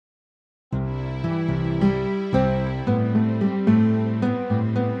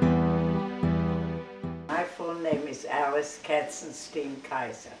Alice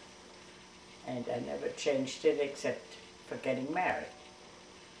Kaiser. And I never changed it except for getting married.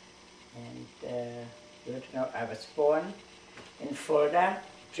 And you know, I was born in Fulda,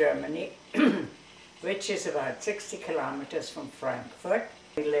 Germany, which is about 60 kilometers from Frankfurt.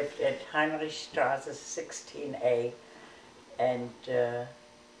 We lived at Heinrichstraße 16A, and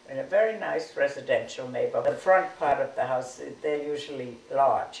in a very nice residential neighborhood. The front part of the house, they're usually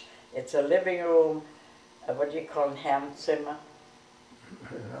large. It's a living room, what do you call it, Herrenzimmer?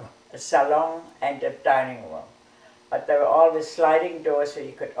 A salon and a dining room. But there were always sliding doors, so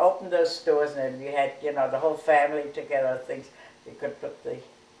you could open those doors, and we had, you know, the whole family together, things, you could put the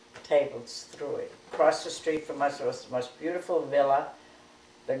tables through it. Across the street from us was the most beautiful villa.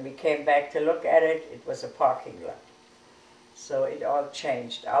 When we came back to look at it, it was a parking lot. So it all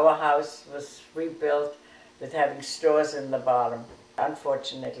changed. Our house was rebuilt with having stores in the bottom.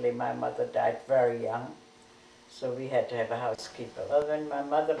 Unfortunately, my mother died very young, so we had to have a housekeeper. Well, when my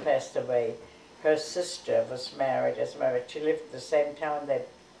mother passed away, her sister was married. She lived in the same town that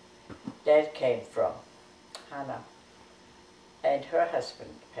Dad came from, Hannah. And her husband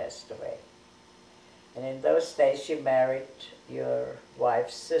passed away. And in those days, she married your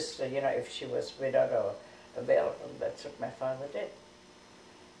wife's sister, you know, if she was widowed or available. That's what my father did.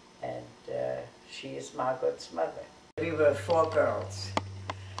 And she is Margot's mother. We were 4 girls,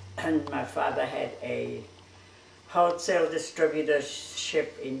 and my father had a wholesale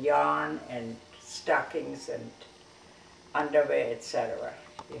distributorship in yarn and stockings and underwear, etc.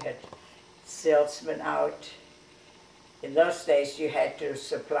 We had salesmen out. In those days, you had to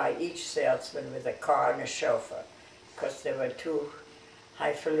supply each salesman with a car and a chauffeur, because they were too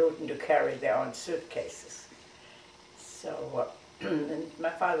highfalutin to carry their own suitcases. So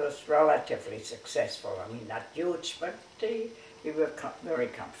my father was relatively successful. I mean, not huge, but we were very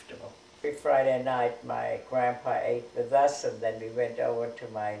comfortable. Every Friday night, my grandpa ate with us, and then we went over to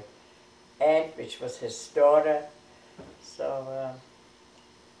my aunt, which was his daughter. So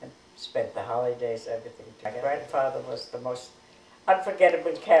and spent the holidays, everything together. My grandfather was the most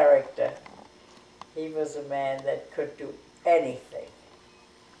unforgettable character. He was a man that could do anything.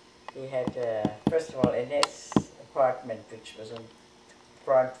 He had, first of all, in his apartment, which was on the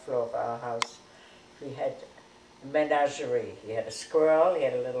front floor of our house, he had a menagerie. He had a squirrel, he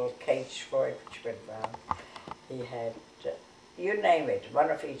had a little cage for it, which went round. He had, you name it, one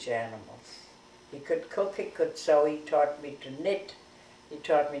of each animal. He could cook, he could sew, he taught me to knit, he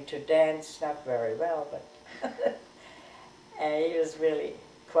taught me to dance, not very well, but and he was really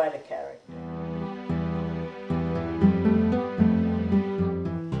quite a character.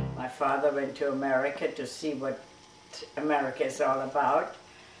 My father went to America to see what America is all about,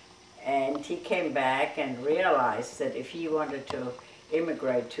 and he came back and realized that if he wanted to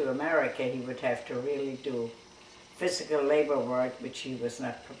immigrate to America, he would have to really do physical labor work, which he was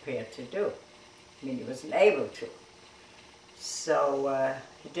not prepared to do. I mean, he wasn't able to. So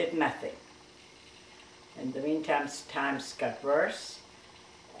he did nothing. In the meantime, times got worse,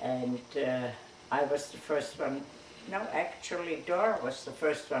 and I was the first one. No, actually, Dora was the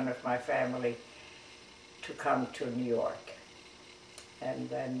first one of my family to come to New York. And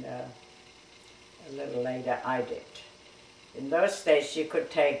then a little later, I did. In those days, you could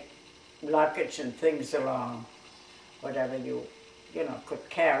take luggage and things along, whatever you know, could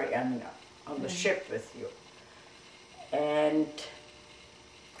carry on the ship with you. And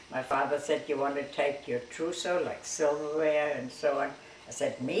my father said, you want to take your trousseau, like silverware and so on. I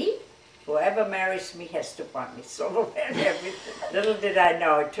said, me? Whoever marries me has to buy me silverware and everything. Little did I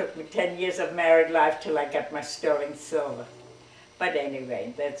know, it took me 10 years of married life till I got my sterling silver. But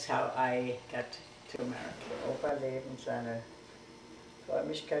anyway, that's how I got to America. Opa leben seine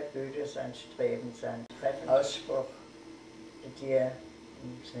Frömmigkeit, Güte, sein Streben, sein Treffen, Ausspruch, dir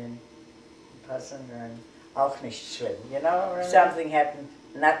im Sinn passen und auch nicht schlimm. You know, something happened,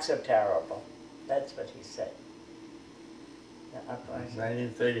 not so terrible. That's what he said.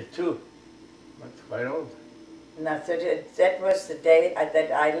 1932. That's quite old. No, that was the day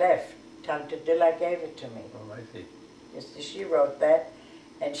that I left. Tante Dilla gave it to me. Oh, I see. Yes, she wrote that,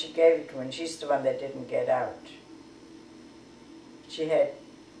 and she gave it to me, and she's the one that didn't get out. She had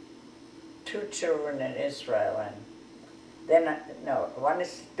 2 children in Israel, and then, no, one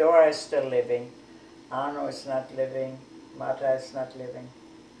is, Dora is still living, Arno is not living, Marta is not living.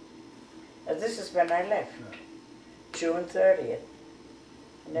 This is when I left, June 30th.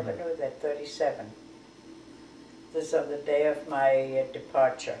 I never knew that, 37. This is on the day of my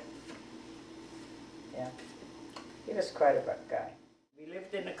departure. Yeah. He was quite a good guy. We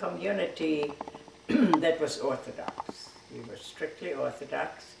lived in a community that was Orthodox. We were strictly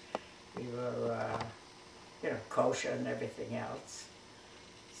Orthodox. We were kosher and everything else.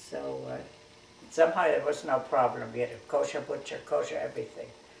 So somehow there was no problem. We had a kosher butcher, kosher everything.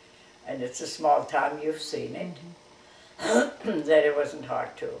 And it's a small town, you've seen it. That it wasn't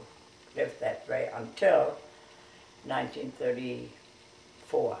hard to live that way until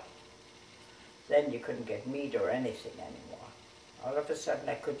 1934. Then you couldn't get meat or anything anymore. All of a sudden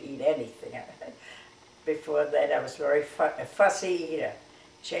I could eat anything. Before that I was a fussy eater.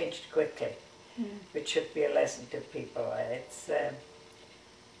 Changed quickly, which should be a lesson to people. It's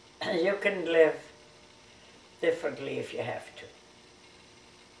you can live differently if you have to.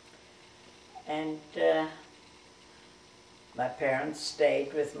 And my parents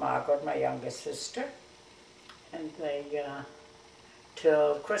stayed with Margaret, my younger sister, and they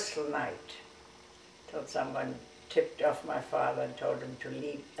till crystal night, till someone tipped off my father and told him to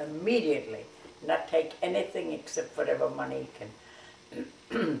leave immediately, not take anything except whatever money he can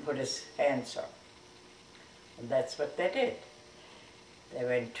put his hands on. And that's what they did. They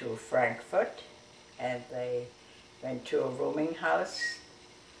went to Frankfurt and they went to a rooming house.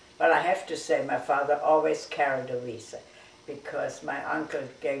 Well, I have to say my father always carried a visa because my uncle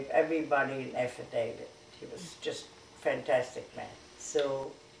gave everybody an affidavit. He was just a fantastic man.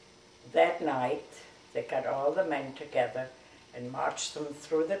 So that night they got all the men together and marched them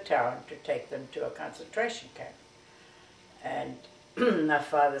through the town to take them to a concentration camp. And my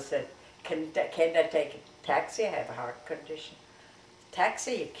father said, can't I take a taxi? I have a heart condition.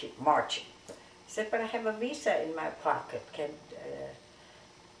 Taxi, you keep marching. He said, but I have a visa in my pocket. So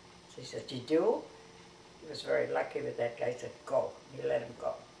he said, you do? He was very lucky with that guy. He said, go. He let him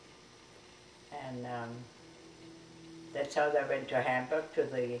go. And that's how they went to Hamburg, to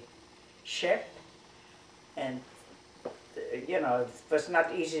the ship. And, it was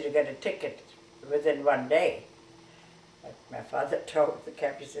not easy to get a ticket within one day. But my father told the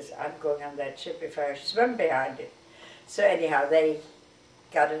captain, he says, I'm going on that ship if I swim behind it. So anyhow, they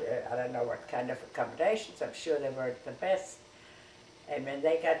got, I don't know what kind of accommodations, I'm sure they weren't the best. And when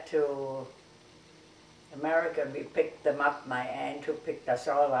they got to America, we picked them up, my aunt who picked us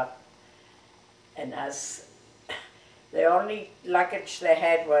all up. And the only luggage they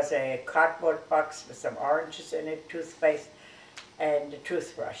had was a cardboard box with some oranges in it, toothpaste, and a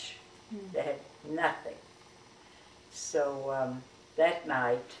toothbrush. They had nothing. So that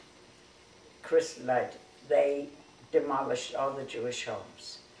night, crystal night, they demolished all the Jewish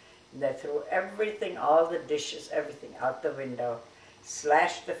homes. And they threw everything, all the dishes, everything out the window,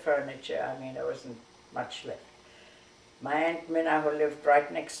 slashed the furniture. I mean, there wasn't much left. My Aunt Minna, who lived right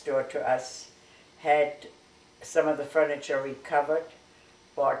next door to us, had some of the furniture recovered,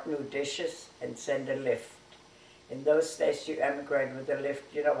 bought new dishes, and sent a lift. In those days, you emigrate with a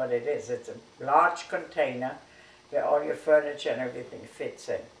lift, you know what it is. It's a large container where all your furniture and everything fits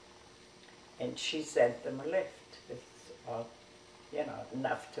in. And she sent them a lift with,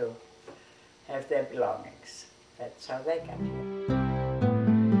 enough to have their belongings. That's how they got here.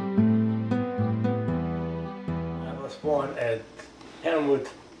 I was born at Howard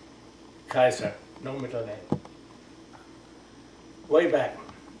Kaiser, no middle name. Way back,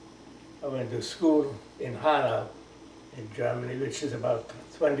 I went to school in Hanau, in Germany, which is about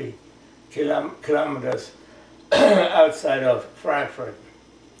 20 kilometers outside of Frankfurt.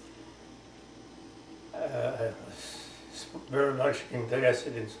 I was very much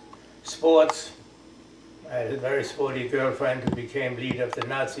interested in sports. I had a very sporty girlfriend who became leader of the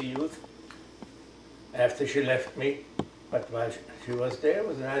Nazi youth after she left me, but while she was there,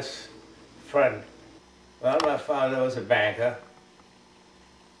 was a nice friend. Well, my father was a banker.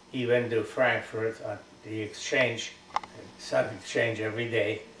 He went to Frankfurt on the exchange, stock exchange every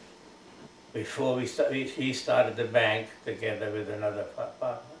day. Before he started the bank together with another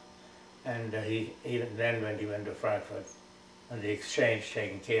partner. And even then when he went to Frankfurt on the exchange,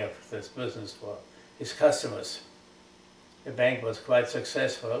 taking care of this business for his customers. The bank was quite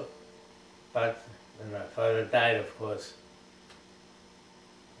successful, but when my father died, of course,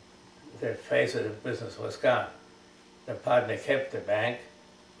 the face of the business was gone. The partner kept the bank,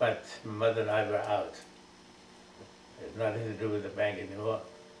 but my mother and I were out. It had nothing to do with the bank anymore.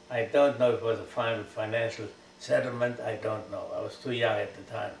 I don't know if it was a final financial settlement, I don't know. I was too young at the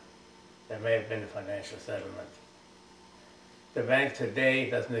time. There may have been a financial settlement. The bank today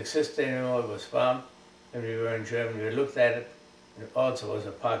doesn't exist anymore. It was farmed. When we were in Germany, we looked at it. And it also was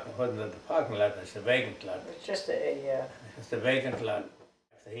a parking, wasn't it the parking lot, it's a vacant lot. It's just It's a vacant lot.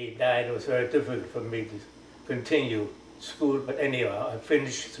 After he died, it was very difficult for me to continue school, but anyhow, I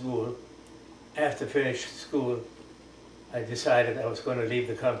finished school. After finished school, I decided I was going to leave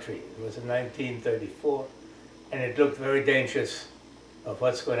the country. It was in 1934, and it looked very dangerous of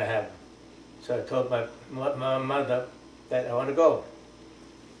what's going to happen. So I told my mother that I want to go.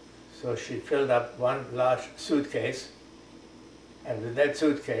 So she filled up one large suitcase, and with that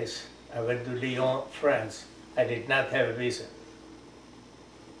suitcase, I went to Lyon, France. I did not have a visa.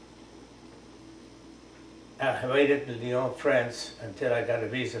 I waited in Lyon, France, until I got a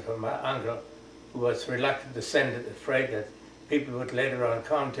visa from my uncle, who was reluctant to send it, afraid that people would later on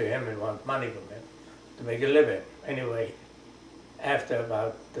come to him and want money from him to make a living. Anyway, after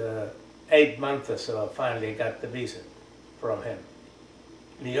about 8 months or so, I finally got the visa from him.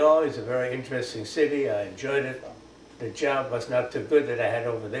 Lyon is a very interesting city. I enjoyed it. The job was not too good that I had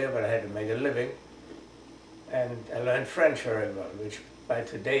over there, but I had to make a living. And I learned French very well, which by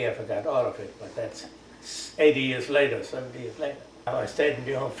today I forgot all of it, but that's 80 years later, 70 years later. I stayed in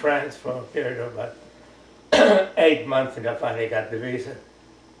Lyon, France for a period of about 8 months, and I finally got the visa.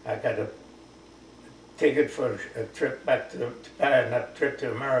 I got a ticket for a trip back to, not trip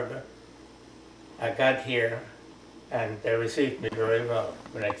to America. I got here, and they received me very well.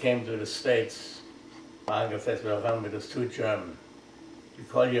 When I came to the States, my uncle says, "Welcome, it was too German. We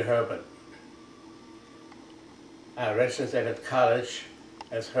call you Herbert." I registered at college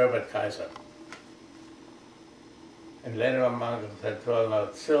as Herbert Kaiser. And later on, my uncle said, "Well, no,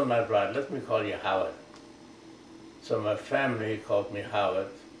 it's still not right. Let me call you Howard." So my family called me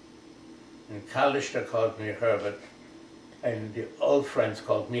Howard. In college, they called me Herbert. And the old friends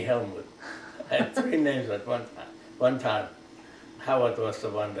called me Helmut. I had 3 names at one time. Howard was the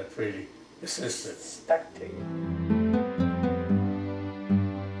one that really persisted. Stuck to you.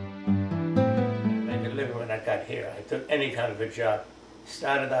 To make a living when I got here, I took any kind of a job.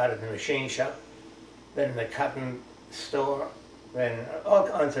 Started out in the machine shop, then in the cotton store, then all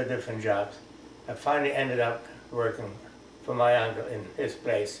kinds of different jobs. I finally ended up working for my uncle in his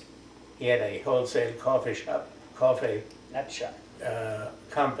place. He had a wholesale coffee Not sure.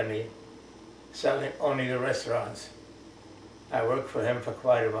 company selling only to restaurants. I worked for him for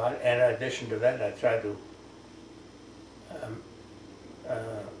quite a while, and in addition to that, I tried to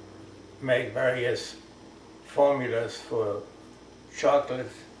make various formulas for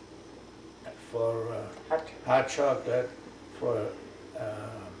chocolate, for hot chocolate, for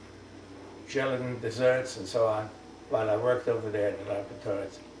gelatin desserts and so on, while I worked over there in the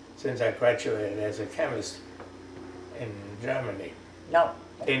laboratories, since I graduated as a chemist in Germany. No.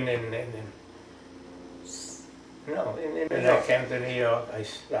 When I came to New York, I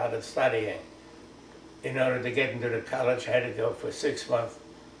started studying. In order to get into the college, I had to go for 6 months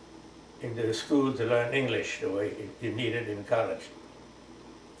into the school to learn English the way you need it in college.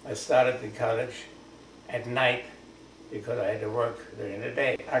 I started in college at night because I had to work during the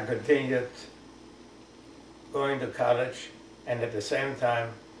day. I continued going to college, and at the same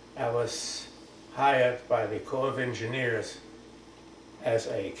time, I was hired by the Corps of Engineers as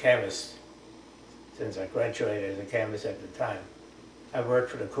a chemist, since I graduated as a chemist at the time. I worked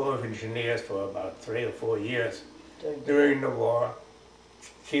for the Corps of Engineers for about 3 or 4 years during the war,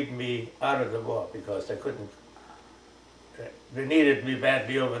 keep me out of the war because they needed me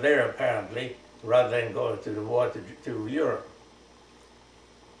badly over there apparently, rather than go to the war to Europe.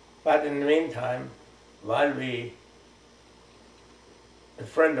 But in the meantime, while a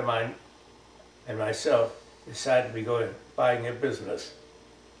friend of mine and myself decided we go buying a business,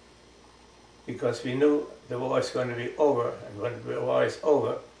 because we knew the war is going to be over, and when the war is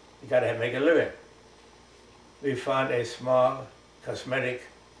over, you got to make a living. We found a small cosmetic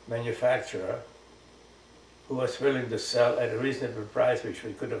manufacturer who was willing to sell at a reasonable price, which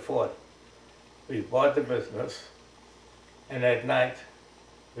we could afford. We bought the business, and at night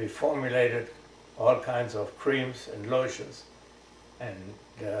we formulated all kinds of creams and lotions, and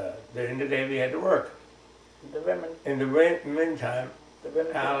during the day we had to work. The women. In the meantime, The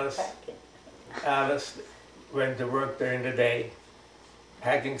women. Alice went to work during the day,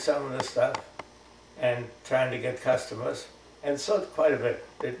 packing some of the stuff and trying to get customers, and sold quite a bit.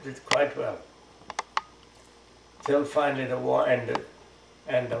 It did quite well. Till finally the war ended,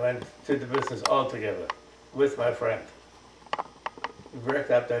 and I went to the business altogether with my friend. We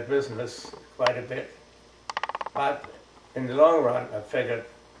worked up that business quite a bit, but in the long run, I figured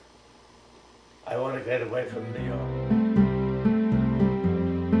I want to get away from New York.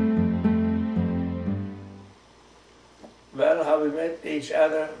 Well, how we met each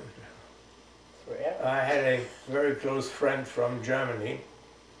other, I had a very close friend from Germany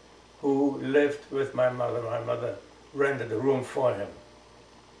who lived with my mother. My mother rented a room for him.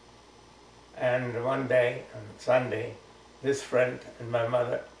 And one day, on Sunday, this friend and my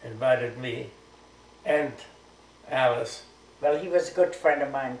mother invited me and Alice. Well, he was a good friend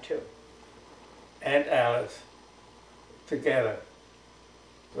of mine too. And Alice together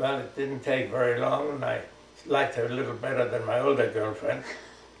Well, it didn't take very long, and I liked her a little better than my older girlfriend.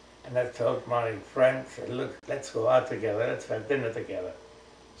 And I told my friend, said, look, let's go out together, let's have dinner together.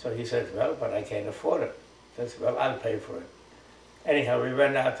 So he said, well, but I can't afford it. I said, well, I'll pay for it. Anyhow, we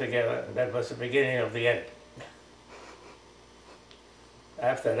went out together, and that was the beginning of the end.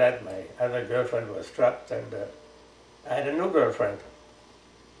 After that, my other girlfriend was dropped, and I had a new girlfriend,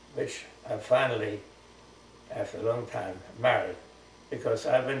 which I finally, after a long time, married. Because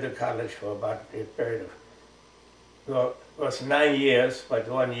I went to college for about a period of, well, it was 9 years, but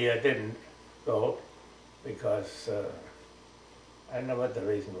 1 year didn't go because I don't know what the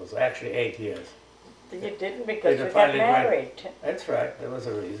reason was. Actually, 8 years. You didn't because you got married. That's right, there was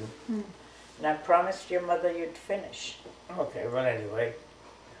a reason. And I promised your mother you'd finish. Okay, well anyway,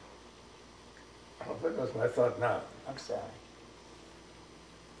 what was my thought now? I'm sorry.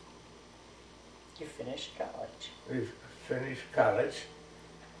 You finished college. We finished college,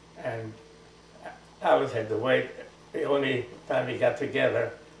 and Alice had to wait. The only time we got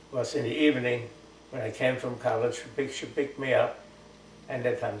together was in the evening when I came from college. She picked me up, and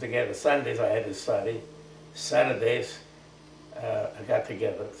that time together. Sundays I had to study. Saturdays I got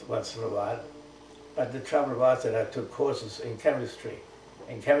together once in a while. But the trouble was that I took courses in chemistry.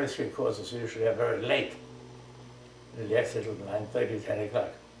 And chemistry courses usually are very late. They left at 9:30, 10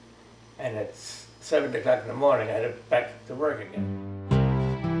 o'clock. And at 7 o'clock in the morning I had to be back to work again.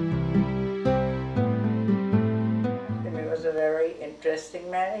 He was a very interesting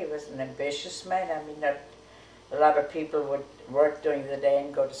man. He was an ambitious man. I mean, a lot of people would work during the day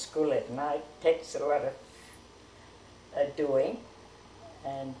and go to school at night. It takes a lot of doing,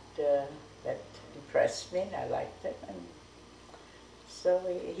 and that impressed me, and I liked it. And so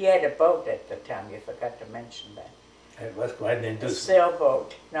he had a boat at the time. You forgot to mention that. It was quite an inducement. A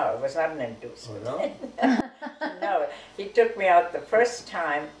sailboat. No, it was not an inducement. Oh, no? No, he took me out the first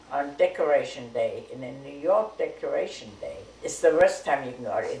time on Decoration Day, and in New York, Decoration Day, it's the worst time you can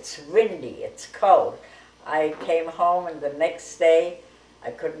go. It's windy, it's cold. I came home, and the next day,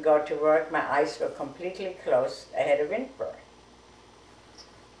 I couldn't go to work. My eyes were completely closed. I had a windburn.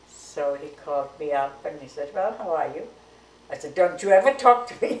 So he called me up, and he said, well, how are you? I said, don't you ever talk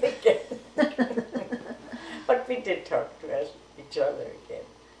to me again. But we did talk to each other again.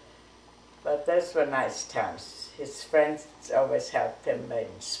 But those were nice times. His friends always helped him. In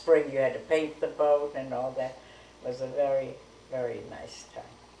spring you had to paint the boat and all that. It was a very, very nice time.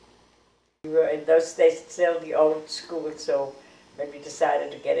 We were in those days still the old school, so when we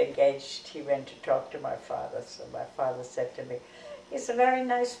decided to get engaged, he went to talk to my father. So my father said to me, he's a very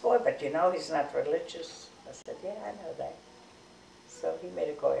nice boy, but you know he's not religious. I said, yeah, I know that. So he made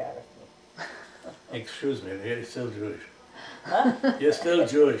a go out of me. Excuse me, you're still Jewish. Huh? You're still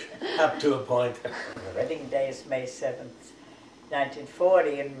Jewish, up to a point. The wedding day is May 7th,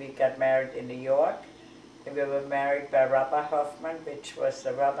 1940, and we got married in New York. And we were married by Rabbi Hoffman, which was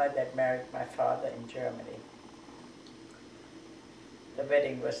the rabbi that married my father in Germany. The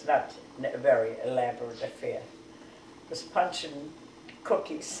wedding was not a very elaborate affair. It was punch and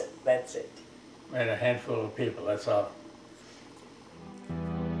cookies, that's it. And a handful of people, that's all.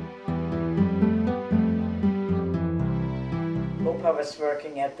 Opa was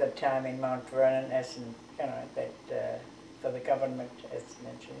working at the time in Mount Vernon as an, for the government as an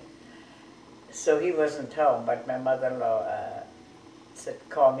engineer. So he wasn't home, but my mother-in-law said,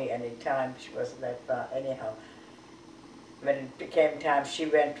 call me anytime. She wasn't that far. Anyhow, when it became time, she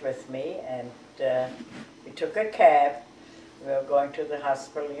went with me, and we took a cab. We were going to the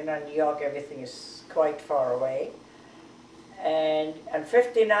hospital. You know, in New York, everything is quite far away. And on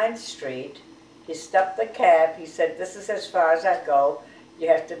 59th Street, he stopped the cab. He said, this is as far as I go. You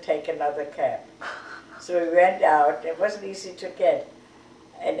have to take another cab. So we went out. It wasn't easy to get.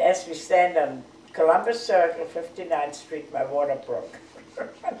 And as we stand on Columbus Circle, 59th Street, my water broke.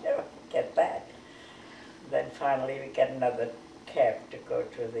 I'll never forget that. Then finally we got another cab to go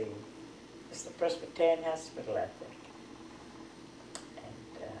to it's the Presbyterian Hospital, I think.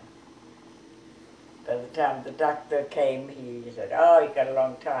 By the time the doctor came, he said, oh, you got a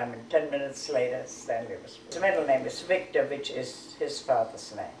long time. And 10 minutes later, Stanley was. His middle name is Victor, which is his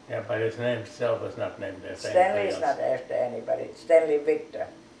father's name. Yeah, but his name itself was not named after Stanley is not after anybody. Stanley Victor.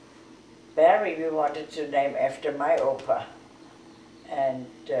 Barry we wanted to name after my Opa. And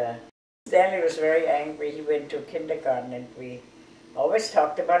Stanley was very angry. He went to kindergarten, and we always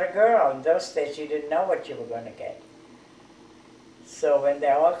talked about a girl. In those days, you didn't know what you were going to get. So when they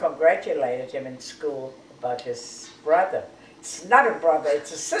all congratulated him in school about his brother, it's not a brother,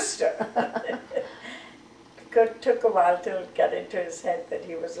 it's a sister. It took a while till it got into his head that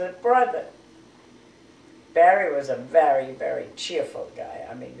he was a brother. Barry was a very, very cheerful guy.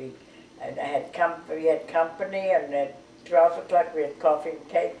 I mean, we had company, and at 12 o'clock we had coffee and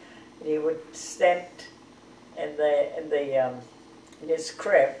cake. And he would stand in his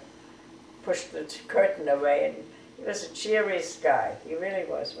crib, push the curtain away, and he was a cheeriest guy. He really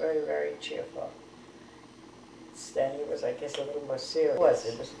was very, very cheerful. Stanley was, I guess, a little more serious.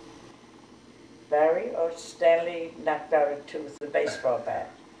 It was Barry or Stanley knocked out a tooth with the baseball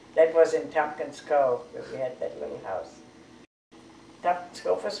bat. That was in Tompkins Cove, where we had that little house. Tompkins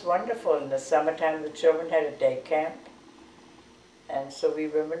Cove was wonderful. In the summertime, the children had a day camp. And so we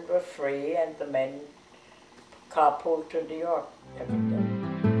women were free, and the men carpooled to New York every day.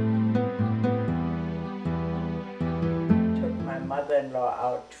 Took my mother-in-law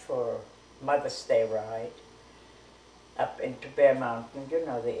out for Mother's Day ride up into Bear Mountain, you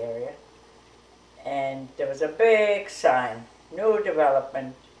know the area. And there was a big sign, new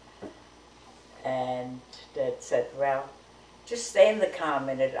development. And Dad said, well, just stay in the car a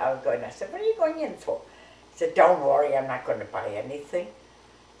minute, I'll go in. I said, what are you going in for? He said, don't worry, I'm not going to buy anything.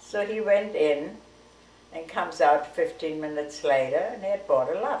 So he went in and comes out 15 minutes later, and he had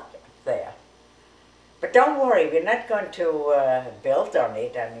bought a lot there. But don't worry, we're not going to build on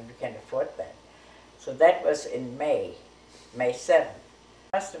it. I mean, we can't afford that. So that was in May 7th.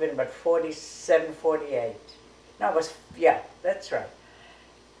 Must have been about 47, 48. No, it was, yeah, that's right.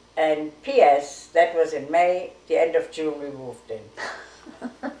 And P.S., that was in May, the end of June we moved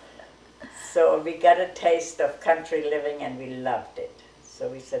in. So we got a taste of country living and we loved it. So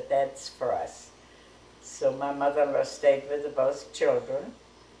we said, that's for us. So my mother-in-law stayed with the both children,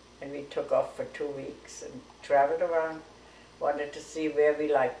 and we took off for 2 weeks and traveled around, wanted to see where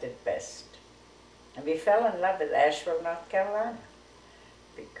we liked it best. And we fell in love with Asheville, North Carolina,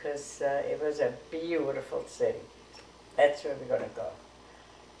 because it was a beautiful city. That's where we're going to go.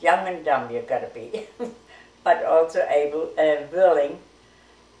 Young and dumb you got to be, but also able, willing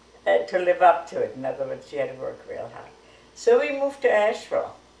to live up to it. In other words, you had to work real hard. So we moved to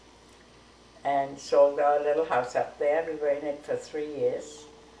Asheville and sold our little house up there. We were in it for 3 years.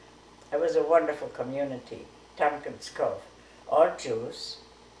 It was a wonderful community, Tompkins Cove. All Jews,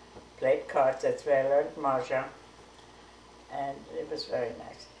 played cards, that's where I learned mahjong, and it was very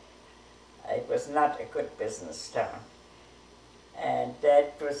nice. It was not a good business town. And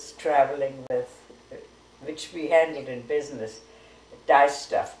Dad was traveling with, which we handled in business, dye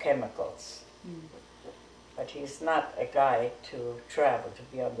stuff, chemicals. But he's not a guy to travel, to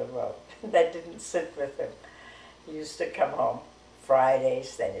be on the road. That didn't sit with him. He used to come home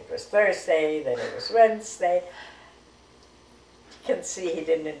Fridays, then it was Thursday, then it was Wednesday. You can see he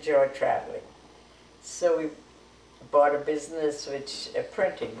didn't enjoy traveling. So we bought a business, a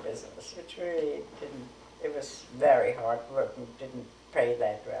printing business, which really didn't, it was very hard work and didn't pay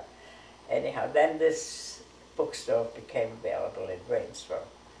that well. Anyhow, then this bookstore became available in Waynesboro,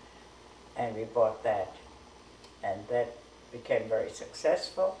 and we bought that. And that became very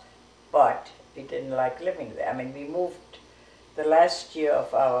successful, but we didn't like living there. I mean, we moved, the last year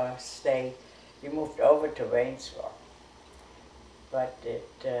of our stay, we moved over to Waynesboro. But it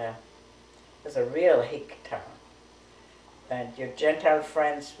was a real hick town. And your Gentile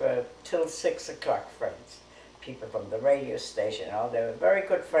friends were till 6 o'clock friends. People from the radio station, they were a very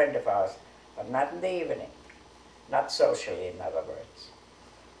good friend of ours, but not in the evening. Not socially, in other words.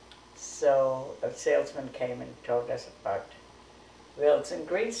 So a salesman came and told us about Wills in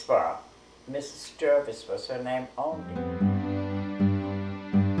Greensboro. Mrs. Jervis was her name only.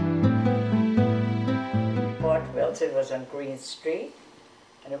 Fort Wills, it was on Green Street,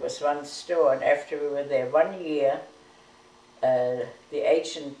 and it was one store. And after we were there 1 year, the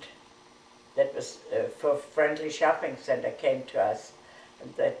agent that was for Friendly Shopping Center came to us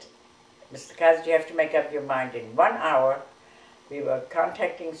and said, Mr. Kaiser, you have to make up your mind in 1 hour. We were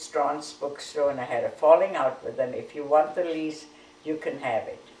contacting Strawn's bookstore, and I had a falling out with them. If you want the lease, you can have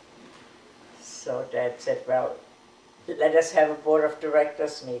it. So Dad said, well, let us have a board of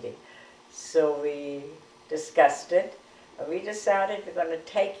directors meeting. So we discussed it, and we decided we're going to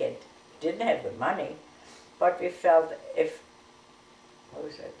take it. Didn't have the money, but we felt what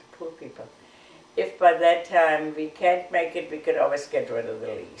was it, the poor people, if by that time we can't make it, we could always get rid of the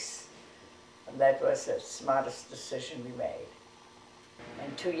lease. And that was the smartest decision we made.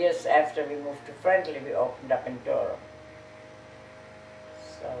 And 2 years after we moved to Friendly, we opened up in Durham.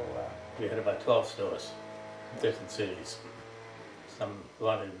 So we had about 12 stores in different cities.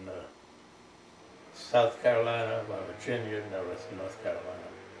 One in South Carolina, one in Virginia, and the rest in North Carolina.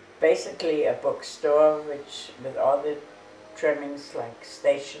 Basically a bookstore with all the trimmings like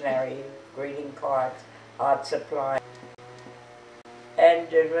stationery, greeting cards, art supply.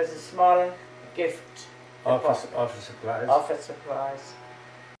 And it was a small gift Office supplies. Office supplies.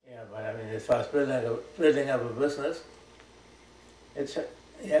 Yeah, but I mean, as far as building up a business, you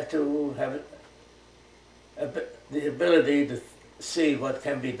have to have the ability to see what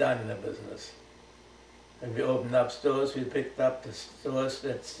can be done in a business. When we opened up stores, we picked up the stores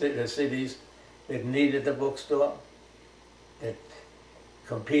the cities that needed a bookstore, that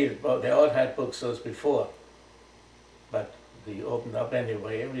competed. Well, they all had bookstores before, but we opened up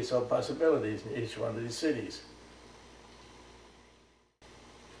anyway, and we saw possibilities in each one of these cities.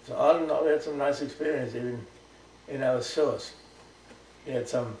 So all in all, we had some nice experience even in our stores. We had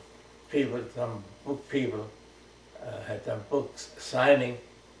some people, some book people, had some books signing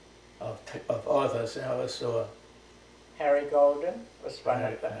of authors in our store. Harry Golden was one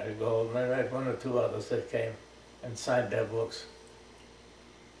of them. Harry Golden, I had one or two others that came and signed their books.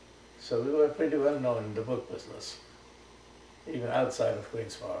 So we were pretty well known in the book business, even outside of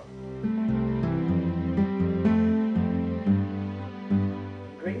Greensboro.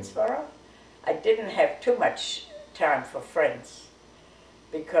 Greensboro, I didn't have too much time for friends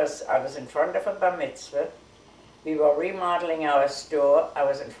because I was in front of a bar mitzvah. We were remodeling our store. I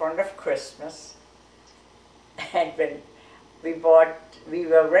was in front of Christmas. And when we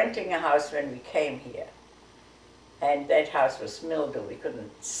were renting a house when we came here. And that house was mildew. We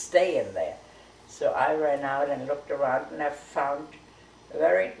couldn't stay in there. So I ran out and looked around, and I found a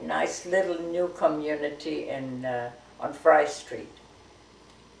very nice little new community on Fry Street.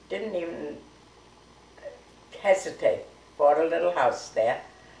 Didn't even hesitate. Bought a little house there.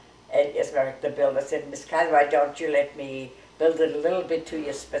 And as the builder said, "Miss Kaiser, why don't you let me build it a little bit to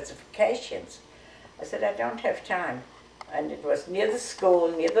your specifications?" I said, "I don't have time." And it was near the school,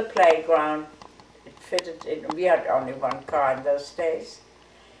 near the playground. It fitted in. We had only one car in those days.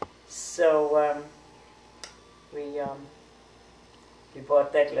 So we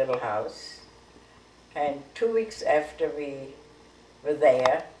bought that little house. And 2 weeks after we were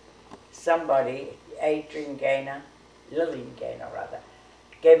there, somebody, Lillian Gaynor rather,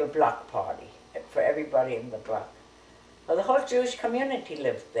 gave a block party for everybody in the block. Well, the whole Jewish community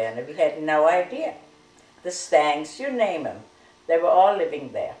lived there, and we had no idea. The Stangs, you name them, they were all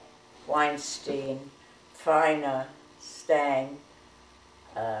living there. Weinstein, Feiner, Stang,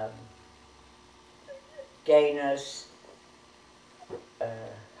 Gaynors,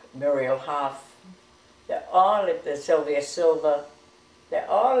 Muriel Hoff, they all lived there, Sylvia Silver, they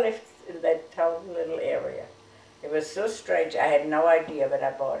all lived in that whole little area. It was so strange. I had no idea when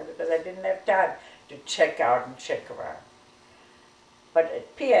I bought it because I didn't have time to check out and check around.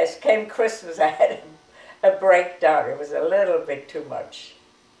 But P.S. came Christmas, I had a breakdown. It was a little bit too much.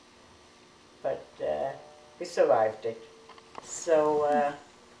 But we survived it. So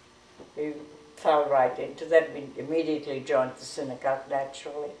we fell right into that. We immediately joined the synagogue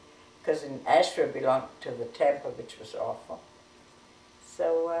naturally, because in Asheville belonged to the temple, which was awful.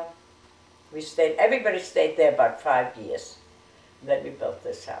 So we stayed, everybody stayed there about 5 years. Then we built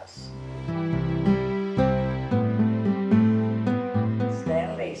this house.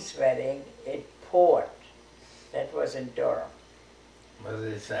 Stanley's wedding, it poured. That was in Durham. It was a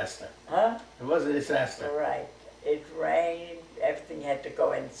disaster. Huh? It was a disaster. Right. It rained, everything had to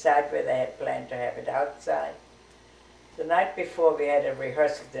go inside where they had planned to have it outside. The night before we had a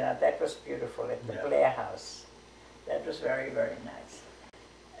rehearsal dinner. That was beautiful at the Blair House. That was very, very nice.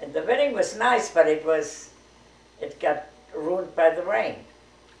 And the wedding was nice, but it got ruined by the rain.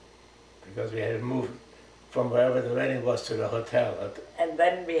 Because we had to move from wherever the wedding was to the hotel. And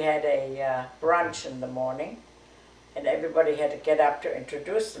then we had a brunch in the morning, and everybody had to get up to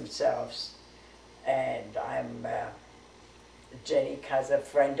introduce themselves. And I'm Jenny Kaiser,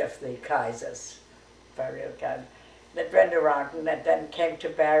 friend of the Kaisers, burial Kaiser. That went around, and then came to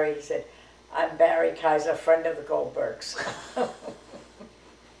Barry. He said, "I'm Barry Kaiser, friend of the Goldbergs."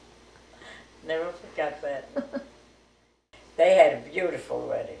 Never forgot that. They had a beautiful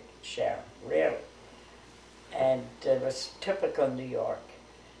wedding, Sharon, really. And it was typical New York.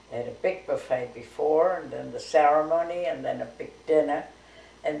 They had a big buffet before, and then the ceremony, and then a big dinner.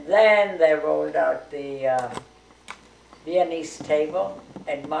 And then they rolled out the Viennese table,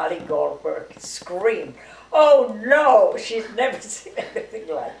 and Molly Goldberg screamed, "Oh no!" She'd never seen anything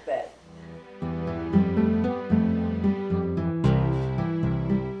like that.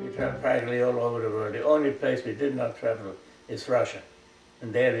 We traveled practically all over the world. The only place we did not travel is Russia.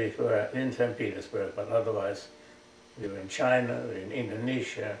 And there we were in St. Petersburg, but otherwise we were in China, we were in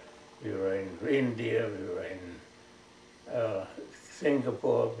Indonesia, we were in India, we were in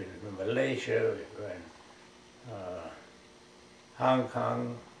Singapore, we were in Malaysia, we were in Hong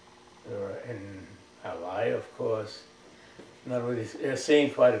Kong, we were in Hawaii, of course. In other words, we're seeing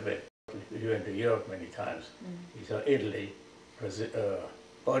quite a bit. We went to Europe many times. We saw Italy, Brazil,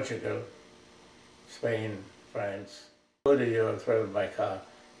 Portugal, Spain, France. Go to Europe, travel by car,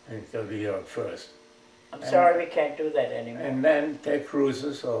 and go to Europe first. I'm sorry we can't do that anymore. And then take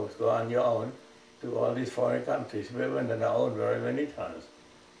cruises or go on your own to all these foreign countries. We went on our own very many times.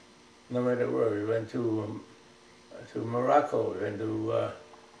 No matter where. We went to Morocco, we went to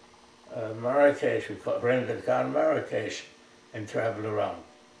Marrakesh. We rented a car in Marrakesh and traveled around.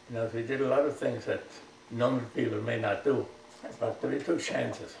 You know, we did a lot of things that normal people may not do, but we took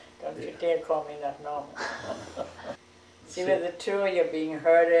chances. Don't you dare call me not normal. See, with the tour, you're being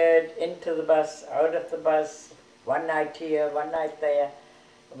herded into the bus, out of the bus, one night here, one night there.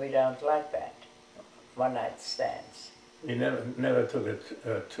 We don't like that. One night stands. We never took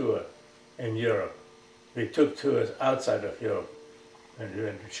a tour in Europe. We took tours outside of Europe. When we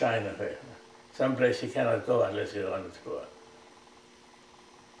went to China, someplace you cannot go unless you're on a tour.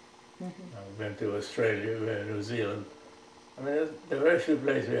 We went to Australia, we went to New Zealand. I mean, there are very few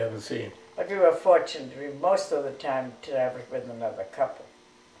places we haven't seen. But we were fortunate. We most of the time traveled with another couple,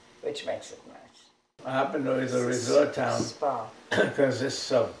 which makes it nice. I happen to is a resort town. Spa.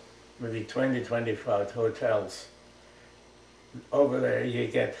 Consists of maybe 20, 25 hotels. Over there you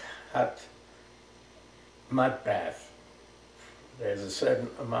get hot mud bath. There's a certain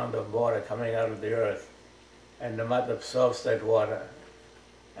amount of water coming out of the earth, and the mud absorbs that water.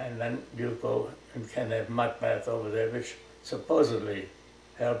 And then you go and can have mud bath over there, which supposedly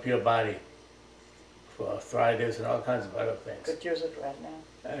help your body for arthritis and all kinds of other things. Could use it right now.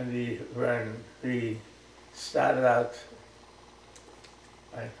 And we started out,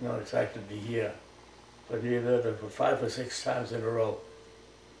 I don't know exactly the year, but we were there for 5 or 6 times in a row.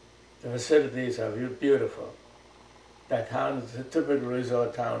 The facilities are beautiful. That town is a typical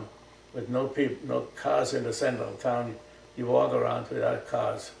resort town with no people, no cars in the center of town. You walk around without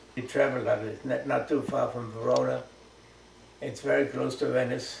cars. We traveled at it, not too far from Verona. It's very close to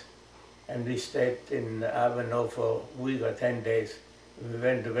Venice. And we stayed in Aveno for a week or 10 days. We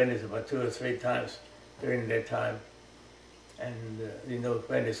went to Venice about 2 or 3 times during that time. And we know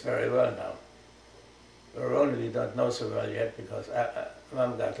Venice very well now. Verona we don't know so well yet because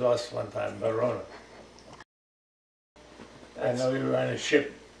Mom got lost one time in Verona. I know we were on a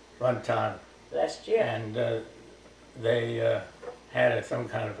ship one time. Last year. And they had some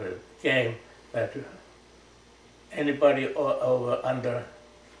kind of a game that anybody over under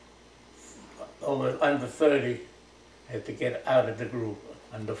 30 had to get out of the group.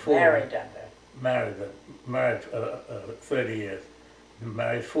 Under 40. Married 30 years.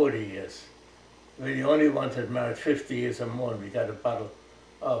 Married 40 years. We're the only ones that married 50 years or more, and we got a bottle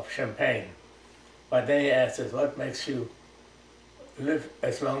of champagne. But then he asked us, what makes you live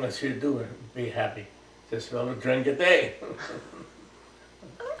as long as you do and be happy? Just well, drink a day.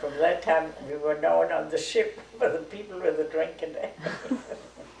 From that time, we were known on the ship for the people with a drink a day.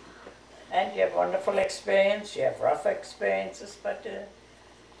 And you have wonderful experience, you have rough experiences, but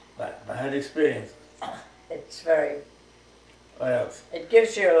bad experience. It's very, What else? it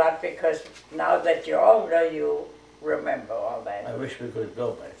gives you a lot because now that you're older, you remember all that. I wish we could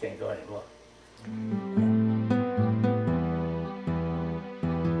go, but I can't go anymore.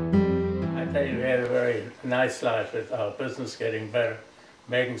 I tell you, we had a very nice life with our business getting better,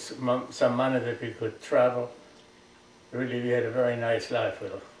 making some money that we could travel. Really, we had a very nice life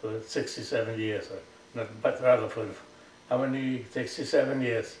for 67 years, but rather for how many, 67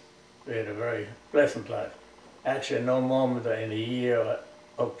 years. We had a very pleasant life. Actually, no moment in a year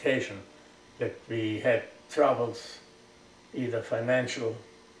or occasion that we had troubles, either financial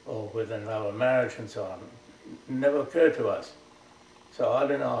or within our marriage and so on. Never occurred to us. So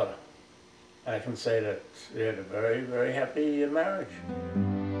all in all, I can say that we had a very, very happy marriage.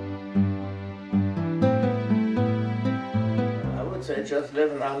 I would say just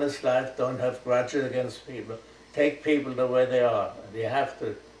live an honest life, don't have grudges against people, take people the way they are. You have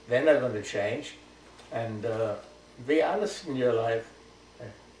to, they're not going to change, and be honest in your life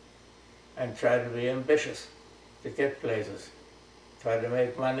and try to be ambitious to get places. Try to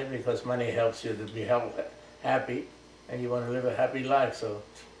make money because money helps you to be happy, and you want to live a happy life, so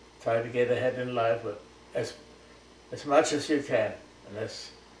try to get ahead in life with as much as you can, and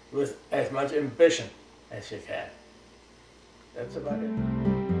with as much ambition as you can. That's about it.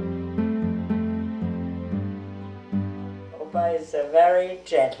 Opa is a very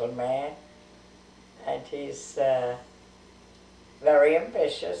gentle man, and he's very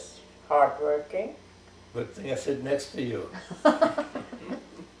ambitious, hardworking, Good thing I sit next to you.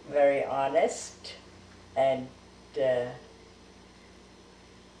 very honest, and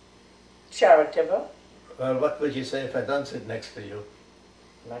charitable. Well, what would you say if I don't sit next to you?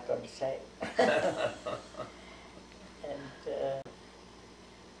 I'm not going to say. And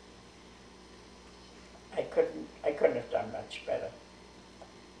I couldn't have done much better,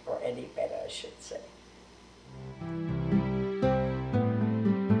 or any better, I should say.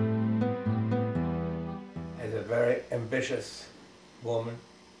 As a very ambitious woman,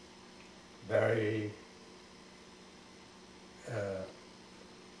 very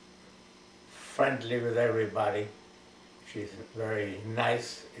friendly with everybody. She's very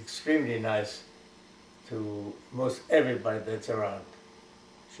nice, extremely nice to most everybody that's around.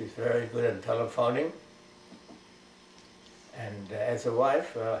 She's very good at telephoning. And as a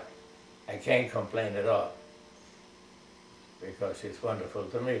wife, I can't complain at all, because she's wonderful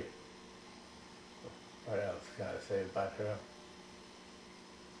to me. What else can I say about her?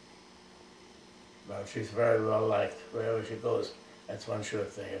 Well, she's very well liked wherever she goes. That's one sure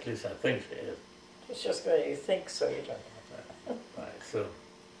thing. At least I think she is. It's just where you think so, you don't know. Right. So,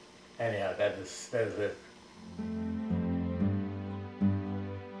 anyhow, that is it.